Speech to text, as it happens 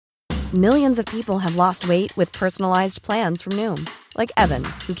Millions of people have lost weight with personalized plans from Noom. Like Evan,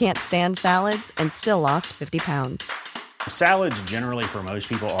 who can't stand salads and still lost 50 pounds. Salads generally for most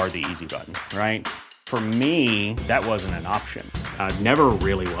people are the easy button, right? For me, that wasn't an option. I never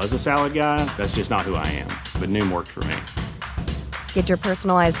really was a salad guy. That's just not who I am. But Noom worked for me. Get your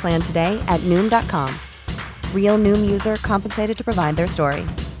personalized plan today at Noom.com. Real Noom user compensated to provide their story.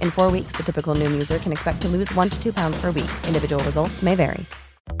 In 4 weeks, the typical Noom user can expect to lose 1 to 2 pounds per week. Individual results may vary.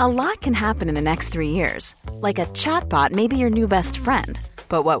 A lot can happen in the next 3 years. Like a chatbot may be your new best friend.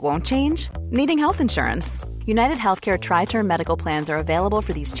 But what won't change? Needing health insurance. United Healthcare Tri-Term Medical Plans are available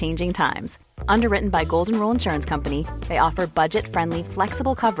for these changing times. Underwritten by Golden Rule Insurance Company, they offer budget-friendly,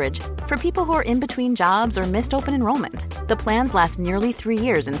 flexible coverage for people who are in between jobs or missed open enrollment. The plans last nearly 3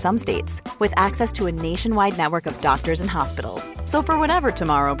 years in some states, with access to a nationwide network of doctors and hospitals. So for whatever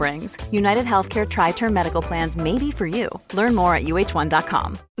tomorrow brings, United Healthcare Tri-Term Medical Plans may be for you. Learn more at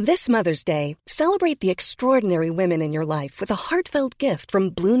uh1.com. This Mother's Day, celebrate the extraordinary women in your life with a heartfelt gift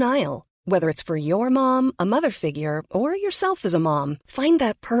from Blue Nile. Whether it's for your mom, a mother figure, or yourself as a mom, find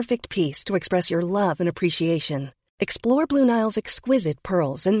that perfect piece to express your love and appreciation. Explore Blue Nile's exquisite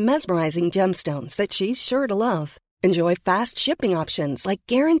pearls and mesmerizing gemstones that she's sure to love. Enjoy fast shipping options like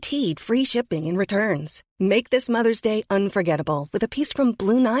guaranteed free shipping and returns. Make this Mother's Day unforgettable with a piece from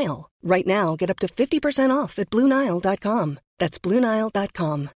Blue Nile. Right now, get up to 50% off at BlueNile.com. That's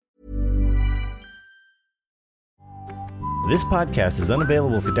BlueNile.com. This podcast is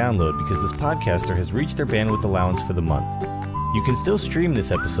unavailable for download because this podcaster has reached their bandwidth allowance for the month. You can still stream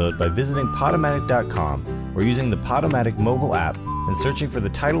this episode by visiting Podomatic.com or using the Podomatic mobile app and searching for the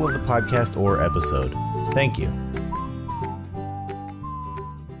title of the podcast or episode. Thank you.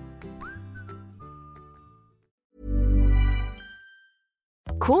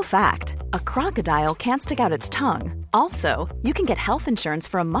 Cool fact, a crocodile can't stick out its tongue. Also, you can get health insurance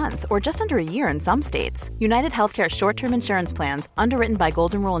for a month or just under a year in some states. United Healthcare short-term insurance plans, underwritten by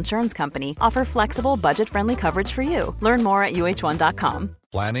Golden Rule Insurance Company, offer flexible, budget-friendly coverage for you. Learn more at uh1.com.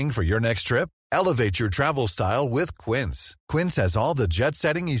 Planning for your next trip? Elevate your travel style with Quince. Quince has all the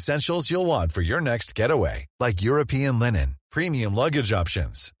jet-setting essentials you'll want for your next getaway, like European linen, premium luggage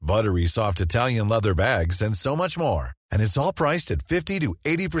options, buttery soft Italian leather bags, and so much more. And it's all priced at 50 to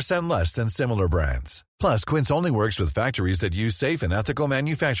 80% less than similar brands. Plus, Quince only works with factories that use safe and ethical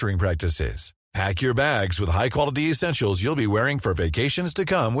manufacturing practices. Pack your bags with high-quality essentials you'll be wearing for vacations to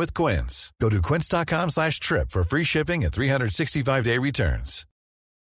come with Quince. Go to quince.com/trip for free shipping and 365-day returns.